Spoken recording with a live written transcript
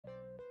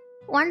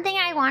One thing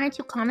I wanted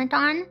to comment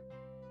on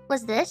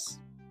was this.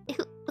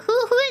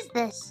 Who is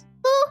this?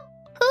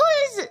 Who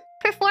is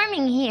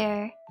performing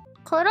here?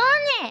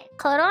 Korone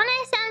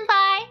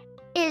senpai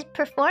is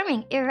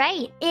performing. You're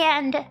right.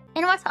 And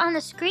what's on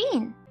the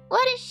screen?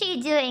 What is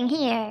she doing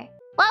here?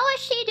 What was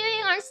she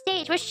doing on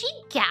stage? Was she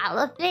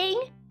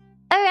galloping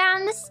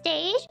around the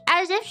stage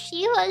as if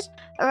she was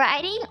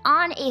riding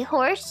on a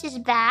horse's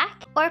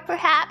back? Or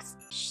perhaps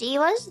she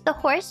was the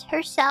horse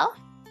herself?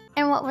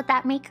 And what would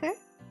that make her?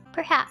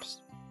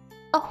 Perhaps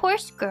a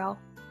horse girl.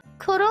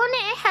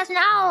 Korone has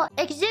now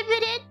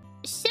exhibited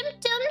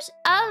symptoms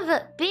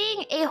of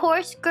being a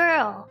horse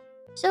girl.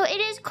 So it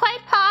is quite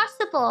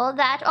possible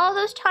that all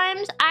those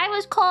times I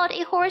was called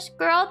a horse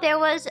girl, there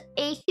was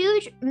a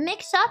huge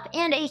mix-up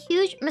and a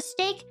huge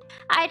mistake.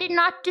 I did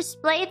not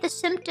display the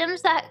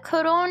symptoms that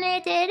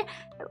Korone did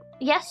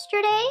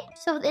yesterday.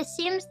 So it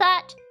seems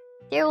that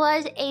there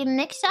was a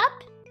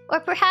mix-up. Or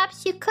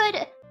perhaps you could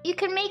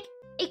make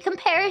a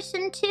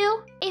comparison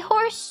to a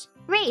horse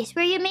race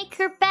where you make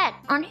your bet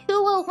on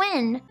who will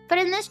win. But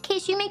in this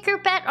case, you make your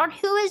bet on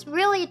who is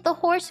really the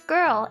horse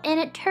girl. And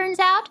it turns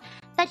out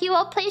that you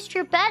all placed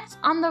your bets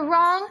on the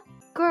wrong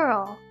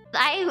girl.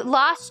 I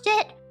lost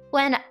it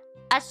when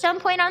at some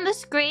point on the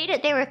screen,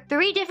 there were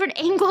 3 different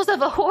angles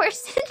of a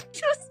horse.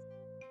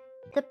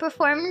 The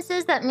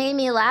performances that made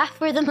me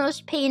laugh were the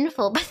most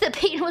painful, but the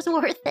pain was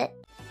worth it.